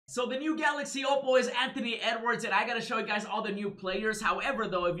So the new Galaxy Opal is Anthony Edwards, and I gotta show you guys all the new players. However,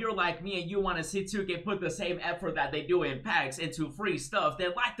 though, if you're like me and you want to see 2K put the same effort that they do in packs into free stuff,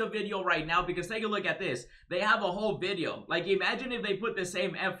 then like the video right now, because take a look at this. They have a whole video. Like, imagine if they put the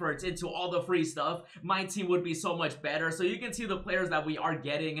same efforts into all the free stuff. My team would be so much better. So you can see the players that we are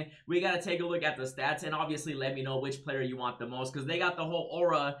getting. We gotta take a look at the stats, and obviously let me know which player you want the most, because they got the whole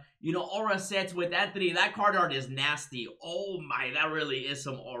aura, you know, aura sets with Anthony. That card art is nasty. Oh my, that really is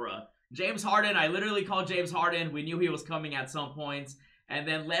some aura. James Harden, I literally called James Harden. We knew he was coming at some points. And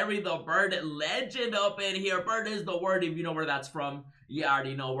then Larry the Bird, legend up in here. Bird is the word, if you know where that's from. You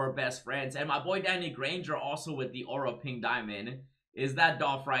already know we're best friends. And my boy Danny Granger also with the aura pink diamond. Is that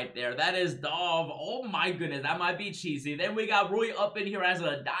Dolph right there? That is Dolph. Oh my goodness, that might be cheesy. Then we got Rui up in here as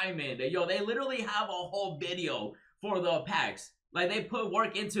a diamond. Yo, they literally have a whole video for the packs. Like, they put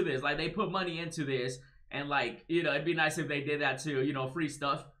work into this. Like, they put money into this. And like, you know, it'd be nice if they did that too. You know, free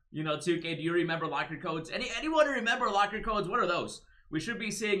stuff. You know, 2K, do you remember locker codes? Anyone remember locker codes? What are those? We should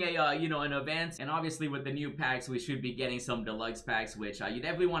be seeing a, you know, an event. And obviously with the new packs, we should be getting some deluxe packs, which you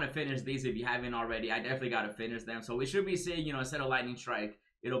definitely want to finish these if you haven't already. I definitely got to finish them. So we should be seeing, you know, instead of Lightning Strike,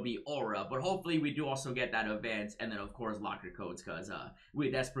 it'll be Aura. But hopefully we do also get that event. And then, of course, locker codes, because we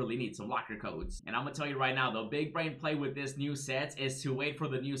desperately need some locker codes. And I'm going to tell you right now, the big brain play with this new set is to wait for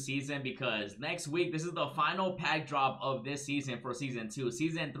the new season, because next week, this is the final pack drop of this season for Season 2.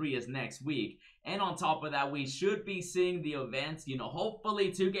 Season 3 is next week. And on top of that, we should be seeing the events. You know,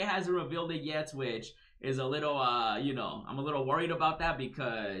 hopefully 2K hasn't revealed it yet, which is a little, you know, I'm a little worried about that,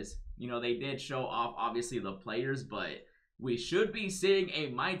 because, you know, they did show off, obviously, the players, but we should be seeing a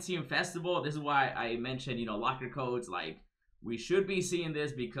My Team festival. This is why I mentioned, you know, locker codes. Like, we should be seeing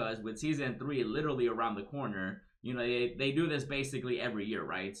this, because with Season 3 literally around the corner, you know, they do this basically every year,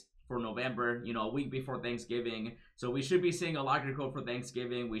 right? For November, you know, a week before Thanksgiving. So we should be seeing a locker code for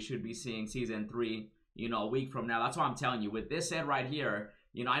Thanksgiving. We should be seeing Season 3, you know, a week from now. That's what I'm telling you. With this set right here,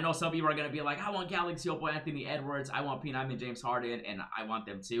 you know, I know some people are going to be like, I want Galaxy Opal Anthony Edwards. I want P9 and James Harden, and I want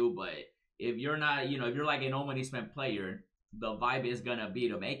them too. But if you're not, you know, if you're like a no money spent player, the vibe is gonna be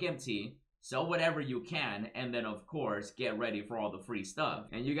to make MT, sell whatever you can, and then of course get ready for all the free stuff.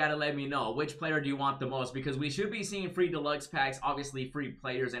 And you gotta let me know, which player do you want the most, because we should be seeing free deluxe packs, obviously free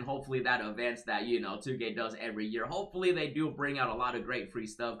players, and hopefully that events that, you know, 2K does every year. Hopefully they do bring out a lot of great free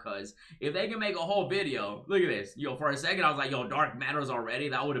stuff, because if they can make a whole video, look at this. Yo, for a second I was like, yo, Dark Matters already?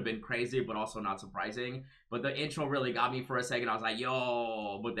 That would have been crazy, but also not surprising. But the intro really got me for a second. I was like,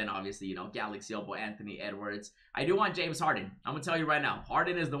 yo, but then obviously, you know, Galaxy Opal Anthony Edwards. I do want James Harden. I'm going to tell you right now,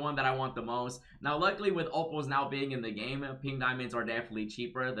 Harden is the one that I want the most. Now, luckily with Opals now being in the game, pink diamonds are definitely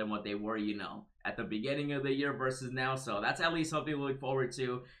cheaper than what they were, you know, at the beginning of the year versus now. So that's at least something to look forward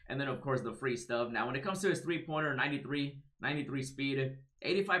to. And then, of course, the free stuff. Now, when it comes to his three-pointer, 93 speed,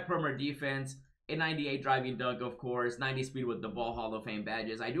 85 perimeter defense, a 98 driving dunk, of course, 90 speed with the ball Hall of Fame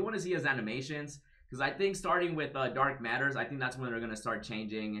badges. I do want to see his animations, because I think starting with Dark Matters, I think that's when they're going to start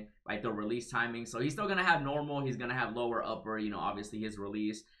changing, like, the release timing. So he's still going to have normal. He's going to have lower, upper, you know, obviously his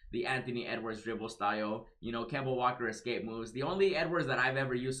release. The Anthony Edwards dribble style. You know, Kemba Walker escape moves. The only Edwards that I've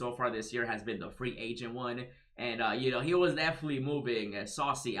ever used so far this year has been the free agent one. And, you know, he was definitely moving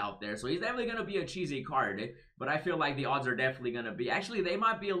saucy out there. So he's definitely going to be a cheesy card. But I feel like the odds are definitely going to be. Actually, they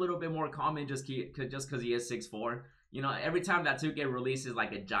might be a little bit more common just because he is 6'4". You know, every time that 2K releases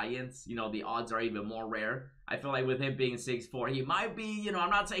like a Giants, you know, the odds are even more rare. I feel like with him being 6'4", he might be, you know, I'm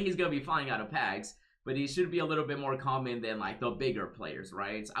not saying he's going to be flying out of packs, but he should be a little bit more common than like the bigger players,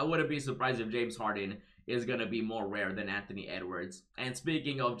 right? I wouldn't be surprised if James Harden is going to be more rare than Anthony Edwards. And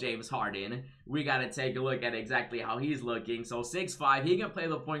speaking of James Harden, we got to take a look at exactly how he's looking. So 6'5", he can play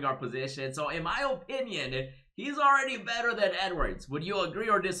the point guard position. So in my opinion, he's already better than Edwards. Would you agree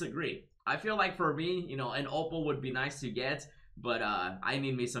or disagree? I feel like for me, you know, an Opal would be nice to get, but I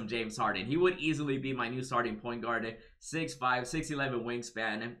need me some James Harden. He would easily be my new starting point guard. 6'5", 6'11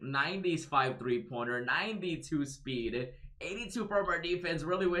 wingspan, 95 three-pointer, 92 speed, 82 perimeter defense.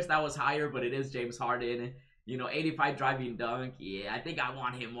 Really wish that was higher, but it is James Harden. You know, 85 driving dunk. Yeah, I think I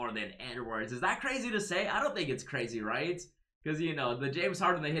want him more than Edwards. Is that crazy to say? I don't think it's crazy, right? Because, you know, the James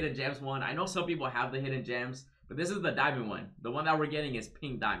Harden, the hidden gems one, I know some people have the hidden gems, but this is the diamond one. The one that we're getting is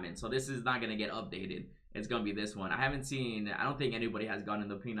pink diamond. So this is not going to get updated. It's going to be this one. I haven't seen, I don't think anybody has gotten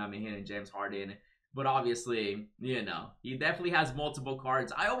the pink diamond hidden James Harden. But obviously, you know, he definitely has multiple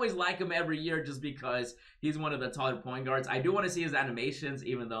cards. I always like him every year just because he's one of the taller point guards. I do want to see his animations,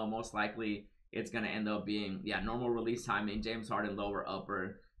 even though most likely it's going to end up being, yeah, normal release timing. James Harden lower,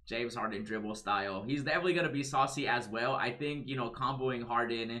 upper. James Harden dribble style. He's definitely going to be saucy as well. I think, you know, comboing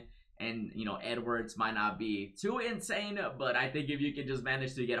Harden And, you know, Edwards might not be too insane, but I think if you can just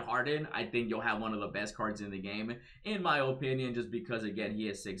manage to get Harden, I think you'll have one of the best cards in the game, in my opinion, just because, again, he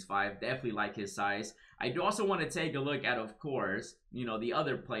is 6'5", definitely like his size. I do also want to take a look at, of course, you know, the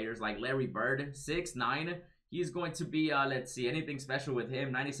other players like Larry Bird, 6'9". He's going to be, let's see, anything special with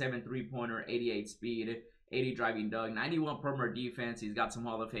him, 97 3-pointer, 88 speed, 80 driving dunk, 91 perimeter defense. He's got some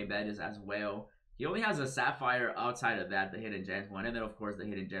Hall of Fame badges as well. He only has a Sapphire outside of that, the Hidden Gems one, and then, of course, the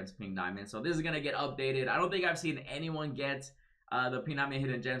Hidden Gems Pink Diamond. So this is going to get updated. I don't think I've seen anyone get the Pink Diamond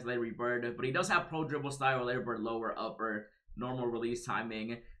Hidden Gems Larry Bird, but he does have Pro Dribble style, Larry Bird lower, upper, normal release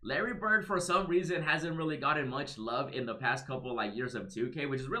timing. Larry Bird, for some reason, hasn't really gotten much love in the past couple, like, years of 2K,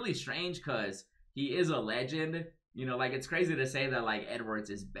 which is really strange because he is a legend. You know, like, it's crazy to say that, like, Edwards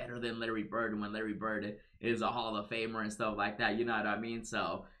is better than Larry Bird when Larry Bird is a Hall of Famer and stuff like that. You know what I mean?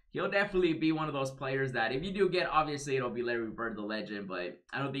 So he'll definitely be one of those players that if you do get, obviously it'll be Larry Bird the legend, but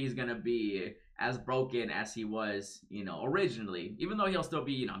I don't think he's going to be as broken as he was, you know, originally. Even though he'll still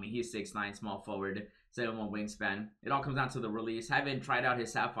be, you know, I mean, he's 6'9", small forward, 7'1" wingspan. It all comes down to the release. Haven't tried out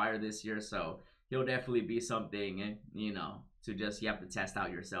his Sapphire this year, so he'll definitely be something, you know, to just, you have to test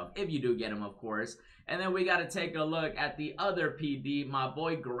out yourself if you do get him, of course. And then we got to take a look at the other PD, my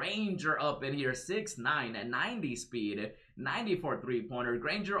boy Granger up in here, 6'9", at 90 speed, 94 3-pointer.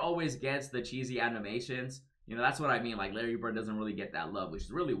 Granger always gets the cheesy animations. You know, that's what I mean. Like, Larry Bird doesn't really get that love, which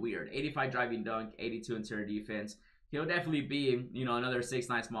is really weird. 85 driving dunk, 82 interior defense. He'll definitely be, you know, another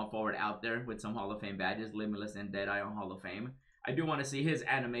 6'9" small forward out there with some Hall of Fame badges, Limitless and Deadeye on Hall of Fame. I do want to see his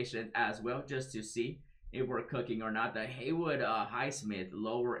animation as well, just to see if we're cooking or not. The Haywood Highsmith,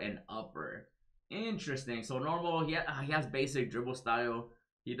 lower and upper. Interesting. So normal, he has basic dribble style.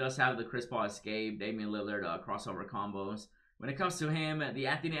 He does have the Chris Paul escape, Damian Lillard crossover combos. When it comes to him, the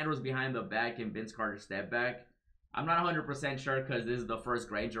Anthony Edwards behind the back and Vince Carter step back, I'm not 100% sure because this is the first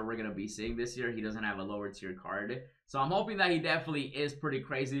Granger we're going to be seeing this year. He doesn't have a lower tier card. So I'm hoping that he definitely is pretty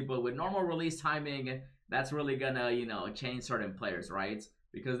crazy. But with normal release timing, that's really going to, you know, change certain players, right?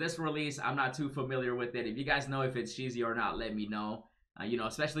 Because this release, I'm not too familiar with it. If you guys know if it's cheesy or not, let me know. You know,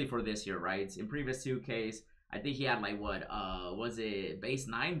 especially for this year, right? In previous 2Ks, I think he had like what, was it base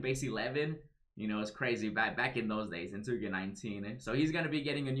 9, base 11? You know, it's crazy back in those days in 2K19. So he's going to be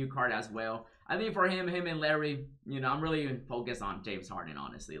getting a new card as well. I think for him and Larry, you know, I'm really focused on James Harden,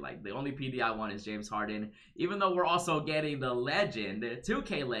 honestly. Like, the only PD I want is James Harden. Even though we're also getting the legend,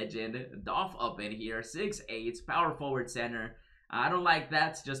 2K legend, Dolph up in here, 6'8", power forward center. I don't like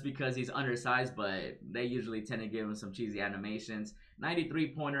that just because he's undersized, but they usually tend to give him some cheesy animations.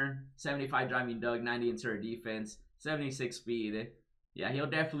 93 pointer, 75 driving dunk, 90 interior defense, 76 speed. Yeah, he'll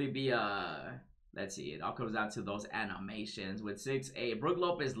definitely be let's see, it all comes down to those animations with 6'8". Brook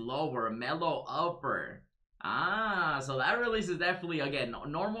Lopez lower, Melo upper. So that release is definitely, again,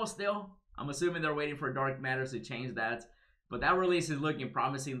 normal still. I'm assuming they're waiting for Dark Matters to change that. But that release is looking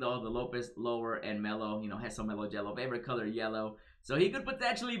promising, though. The Lopez lower and Melo, you know, has some Melo jello. Favorite color, yellow. So he could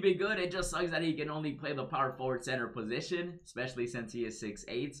potentially be good. It just sucks that he can only play the power forward center position, especially since he is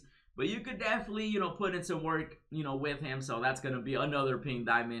 6'8". But you could definitely, you know, put in some work, you know, with him. So that's going to be another pink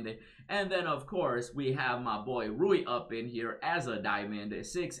diamond. And then, of course, we have my boy Rui up in here as a diamond.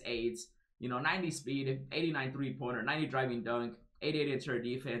 6'8", you know, 90 speed, 89 3-pointer, 90 driving dunk, 88 interior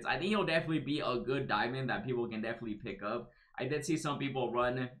defense. I think he'll definitely be a good diamond that people can definitely pick up. I did see some people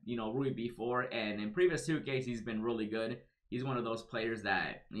run, you know, Rui before, and in previous 2Ks, he's been really good. He's one of those players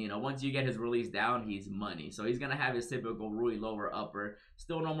that, you know, once you get his release down, he's money. So he's going to have his typical Rui lower, upper,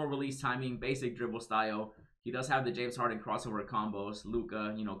 still normal release timing, basic dribble style. He does have the James Harden crossover combos,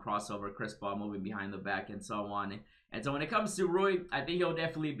 Luka, you know, crossover, Chris Paul moving behind the back, and so on. And so when it comes to Rui, I think he'll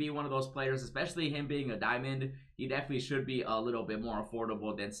definitely be one of those players, especially him being a diamond. He definitely should be a little bit more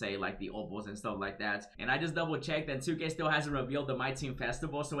affordable than, say, like the Opals and stuff like that. And I just double checked, and 2K still hasn't revealed the MyTeam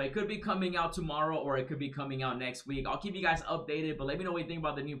Festival, so it could be coming out tomorrow or it could be coming out next week. I'll keep you guys updated, but let me know what you think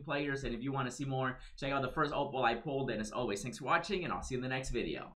about the new players, and if you want to see more, check out the first Opal I pulled. And as always, thanks for watching, and I'll see you in the next video.